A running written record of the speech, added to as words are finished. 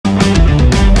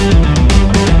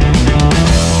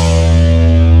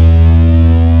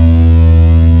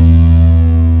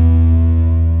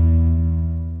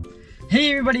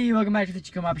welcome back to the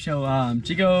Chico Mop Show.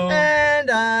 Chico. And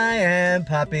I am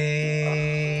Poppy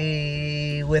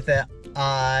with a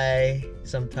I,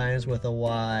 sometimes with a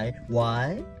Y.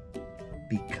 Why?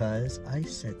 Because I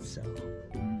said so.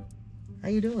 How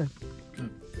you doing? Good.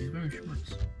 He's wearing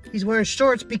shorts. He's wearing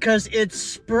shorts because it's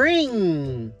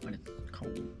spring. But it's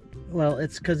cold. Well,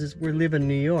 it's because we live in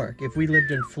New York. If we lived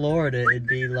in Florida, it'd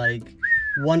be like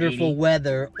wonderful 80.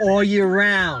 weather all year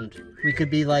round. We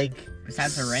could be like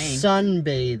besides the rain,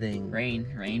 sunbathing, rain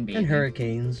bathing, and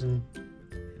hurricanes and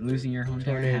losing your home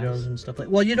tornadoes and stuff like.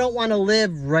 Well, you don't want to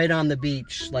live right on the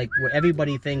beach, like where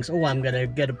everybody thinks, oh, I'm gonna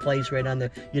get a place right on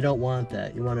the. You don't want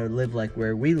that. You want to live like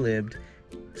where we lived,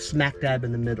 smack dab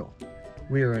in the middle.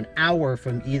 We were an hour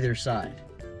from either side,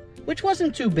 which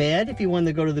wasn't too bad if you wanted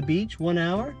to go to the beach. 1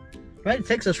 hour, right? It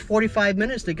takes us 45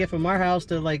 minutes to get from our house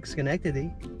to like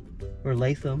Schenectady or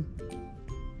Latham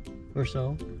or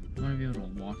so. I want to be able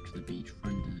to walk to the beach,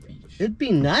 run to the beach. It'd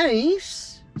be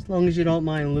nice, as long as you don't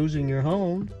mind losing your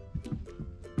home.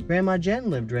 Grandma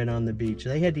Jen lived right on the beach.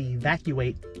 They had to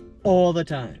evacuate all the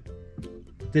time.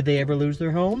 Did they ever lose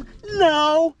their home?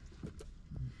 No!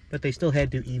 But they still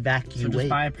had to evacuate. So just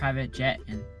buy a private jet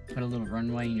and put a little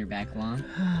runway in your back lawn.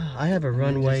 I have a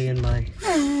runway in my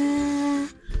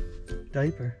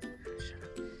diaper.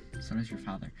 So does your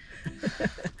father.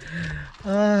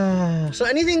 So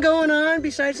anything going on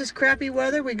besides this crappy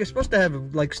weather? We're supposed to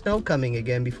have like snow coming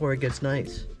again before it gets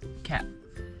nice. Cap.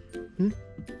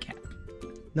 Cap.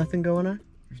 Nothing going on?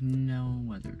 There's no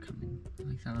weather coming. I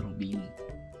like that little beanie.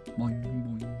 Boing,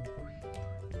 boing, boing.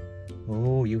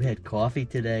 Oh, you had coffee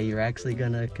today. You're actually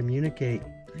gonna communicate.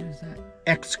 What is that?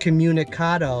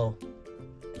 Excommunicado.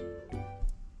 What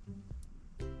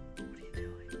are you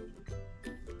doing?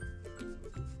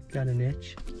 Got an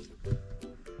itch?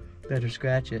 Better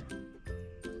scratch it.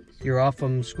 You're off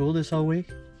from school this whole week?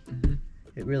 Mm-hmm.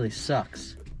 It really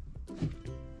sucks.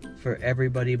 For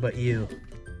everybody but you.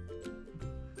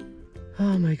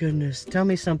 Oh my goodness. Tell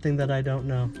me something that I don't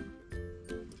know.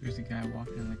 There's a guy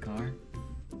walking in the car.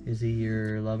 Is he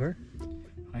your lover?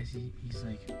 Why is he? He's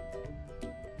like...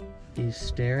 He's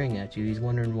staring at you. He's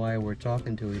wondering why we're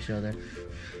talking to each other.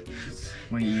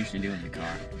 What you usually do in the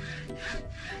car.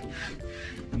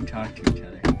 You talk to each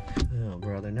other. Oh,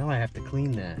 brother. Now I have to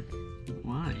clean that.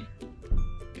 Why?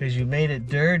 Because you made it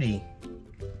dirty.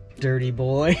 Dirty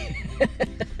boy.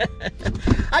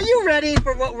 Are you ready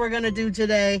for what we're going to do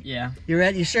today? Yeah. You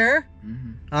ready? You sure?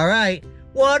 Mm-hmm. All right.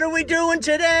 What are we doing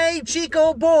today,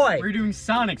 Chico boy? We're doing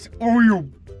Sonic's Oreo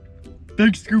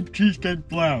Big Scoop Cheesecake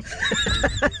Blast.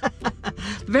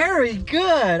 Very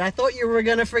good. I thought you were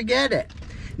going to forget it.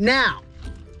 Now,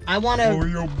 I want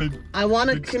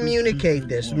to communicate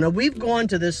this. Now, we've gone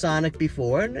to this Sonic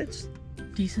before, and it's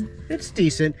decent. It's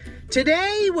decent.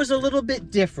 Today was a little bit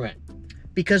different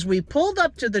because we pulled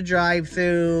up to the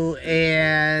drive-thru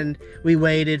and we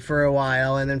waited for a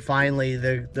while, and then finally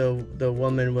the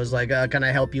woman was like, "Can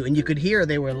I help you?" And you could hear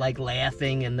they were like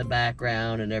laughing in the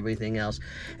background and everything else.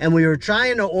 And we were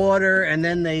trying to order, and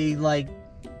then they like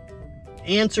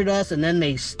answered us, and then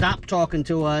they stopped talking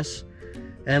to us.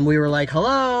 And we were like,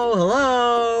 hello,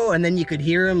 hello. And then you could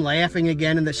hear them laughing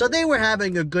again. And so they were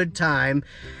having a good time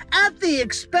at the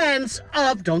expense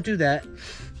of, don't do that,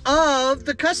 of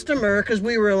the customer. Because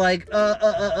we were like,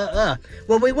 Well,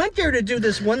 we went there to do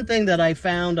this one thing that I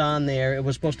found on there. It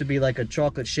was supposed to be like a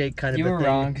chocolate shake kind of a thing. You were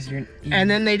wrong because you're... And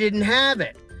then they didn't have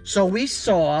it. So we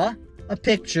saw a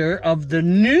picture of the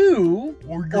new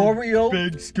Oreo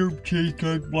Big Scoop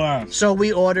Cheesecake Blast. So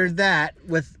we ordered that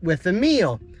with the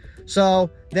meal. So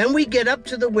then we get up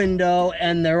to the window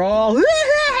and they're all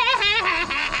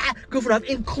goofing off,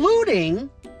 including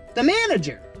the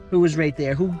manager who was right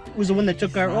there, who was the one that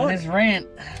took our order. His rant.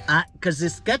 Because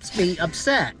this gets me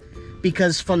upset.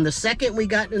 Because from the second we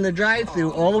got in the drive-thru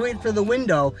all the way to the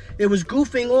window, it was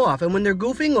goofing off. And when they're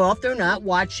goofing off, they're not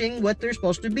watching what they're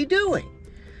supposed to be doing.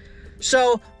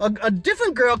 So a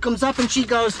different girl comes up and she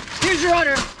goes, "Here's your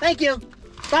order. Thank you.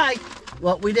 Bye."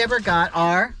 Well, we never got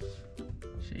our...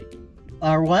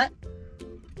 Our what?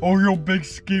 Oreo Big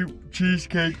Scoop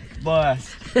Cheesecake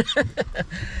Blast.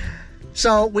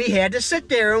 So we had to sit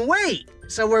there and wait.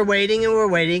 So we're waiting and we're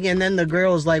waiting, and then the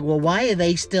girl's like, "Well, why are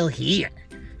they still here?"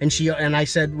 And I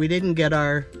said, "We didn't get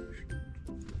our."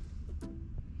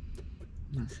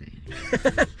 I'm not saying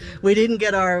it. We didn't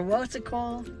get our, what's it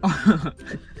called?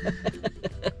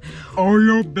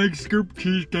 Oreo Big Scoop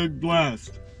Cheesecake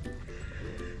Blast.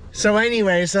 So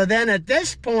anyway, so then at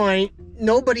this point,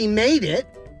 nobody made it,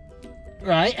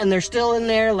 right? And they're still in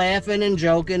there laughing and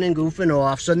joking and goofing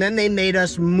off. So then they made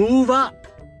us move up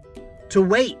to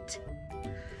wait.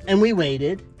 And we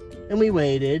waited, and we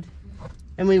waited,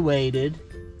 and we waited.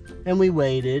 and we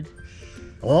waited.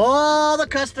 All the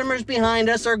customers behind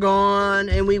us are gone,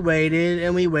 and we waited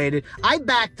and we waited. I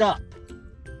backed up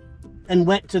and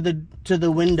went to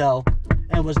the window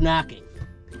and was knocking.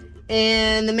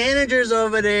 And the manager's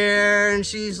over there, and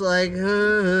she's like,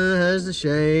 how's the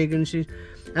shake? And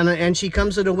she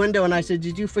comes to the window, and I said,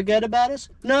 did you forget about us?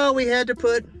 No, we had to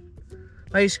put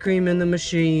ice cream in the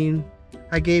machine.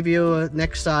 I gave you a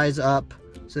next size up,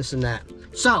 this and that.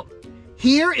 So,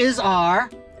 here is our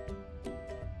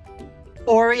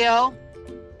Oreo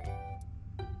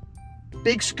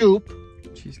Big Scoop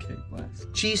Cheesecake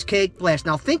Blast. Cheesecake Blast.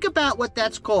 Now think about what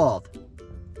that's called.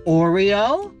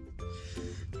 Oreo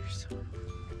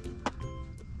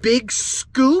Big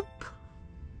Scoop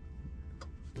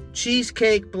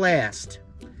Cheesecake Blast.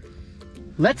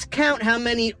 Let's count how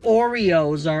many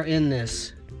Oreos are in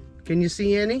this. Can you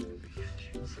see any?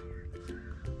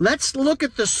 Let's look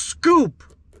at the scoop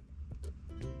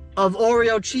of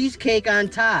Oreo cheesecake on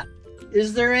top.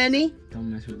 Is there any?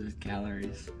 Don't mess with his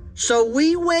calories. So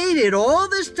we waited all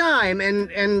this time,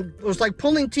 and it was like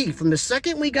pulling teeth from the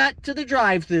second we got to the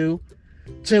drive-thru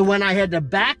to when I had to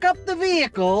back up the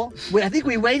vehicle. I think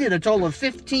we waited a total of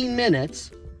 15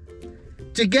 minutes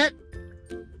to get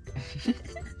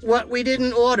what we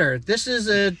didn't order. This is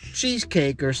a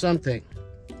cheesecake or something.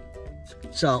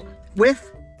 So,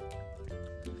 with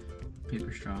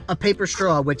paper straw. A paper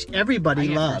straw, which everybody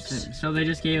loves. So they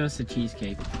just gave us a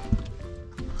cheesecake.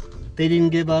 They didn't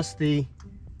give us the...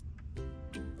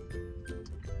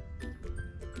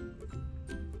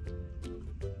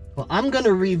 Well, I'm going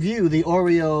to review the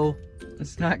Oreo...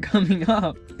 It's not coming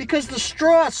up. Because the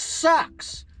straw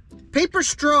sucks. Paper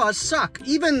straws suck.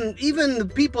 Even the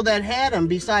people that had them,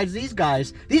 besides these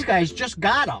guys just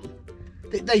got them.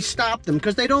 They stopped them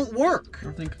because they don't work.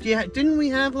 I think... Didn't we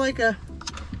have like a...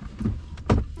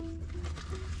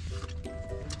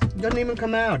 It doesn't even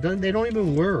come out. They don't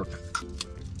even work.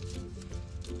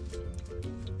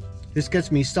 This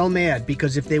gets me so mad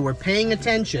because if they were paying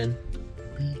attention,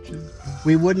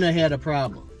 we wouldn't have had a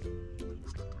problem.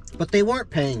 But they weren't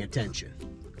paying attention.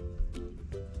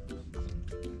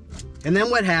 And then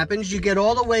what happens? You get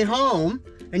all the way home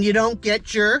and you don't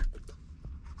get your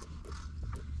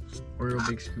Oreo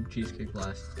Big Scoop Cheesecake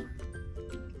Blast.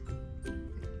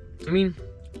 I mean,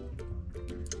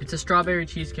 it's a strawberry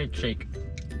cheesecake shake.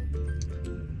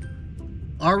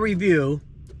 Our review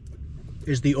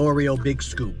is the Oreo Big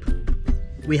Scoop.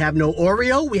 We have no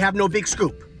Oreo, we have no Big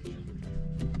Scoop.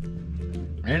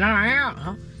 Ain't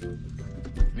no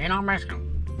messing.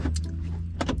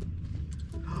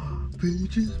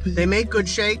 They make good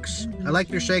shakes. I like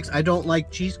their shakes. I don't like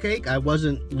cheesecake. I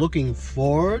wasn't looking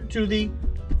forward to the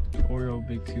Oreo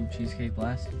Big Scoop Cheesecake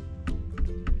Blast.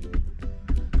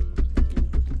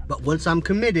 But once I'm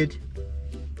committed,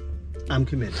 I'm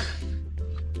committed.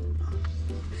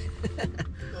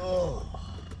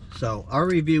 So our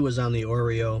review was on the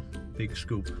Oreo Big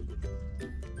Scoop.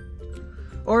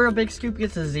 Oreo Big Scoop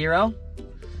gets a 0.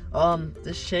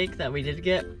 This shake that we did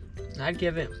get, I'd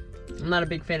give it... I'm not a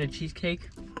big fan of cheesecake,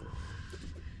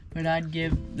 but I'd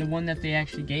give the one that they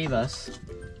actually gave us.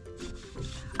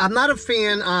 I'm not a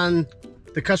fan on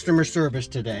the customer service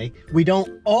today. We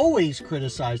don't always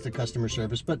criticize the customer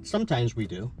service, but sometimes we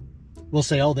do. We'll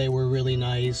say, oh, they were really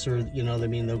nice, or, you know, I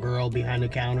mean, the girl behind the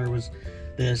counter was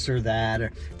this or that,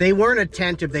 or they weren't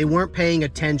attentive, they weren't paying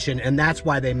attention, and that's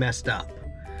why they messed up.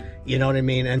 You know what I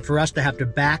mean? And for us to have to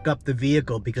back up the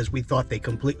vehicle because we thought they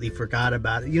completely forgot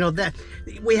about it. You know, that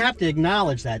we have to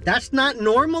acknowledge that. That's not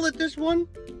normal at this one.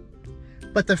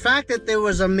 But the fact that there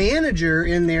was a manager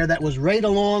in there that was right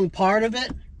along part of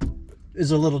it is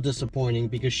a little disappointing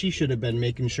because she should have been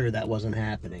making sure that wasn't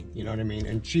happening. You know what I mean?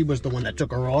 And she was the one that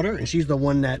took our order, and she's the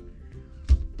one that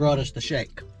brought us the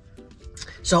shake.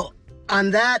 So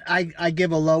on that, I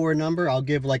give a lower number. I'll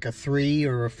give like a 3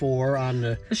 or a 4 on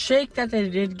the shake that they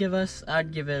did give us.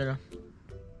 I'd give it a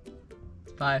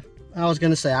 5. I was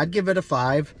gonna say I'd give it a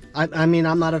 5. I mean,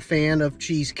 I'm not a fan of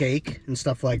cheesecake and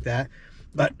stuff like that,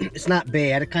 but it's not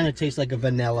bad. It kind of tastes like a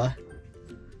vanilla,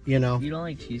 you know. You don't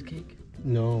like cheesecake?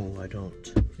 No, I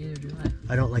don't. Neither do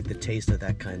I. I don't like the taste of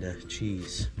that kind of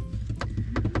cheese.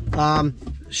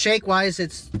 Shake wise,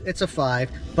 it's a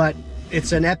 5, but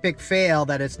it's an epic fail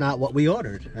that it's not what we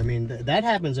ordered. I mean, that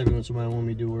happens every once in a while when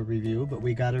we do a review, but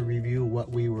we got to review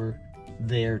what we were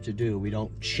there to do. We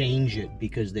don't change it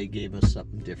because they gave us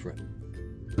something different.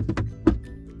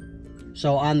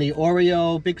 So on the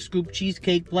Oreo Big Scoop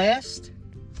Cheesecake Blast,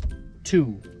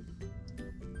 2.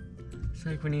 It's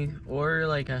like when you order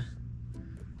like a...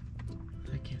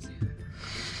 I can't say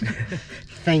that.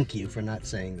 Thank you for not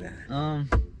saying that.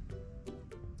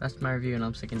 That's my review and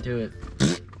I'm sticking to it.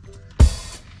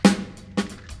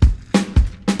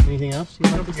 Anything else you'd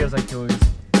like Don't to forget, like always.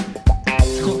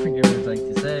 Don't forget what I'd like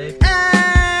to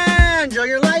say. Enjoy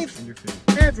your life And your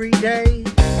food. every day.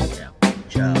 Yeah.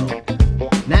 Ciao.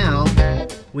 Now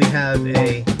we have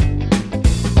a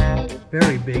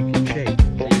very big shake.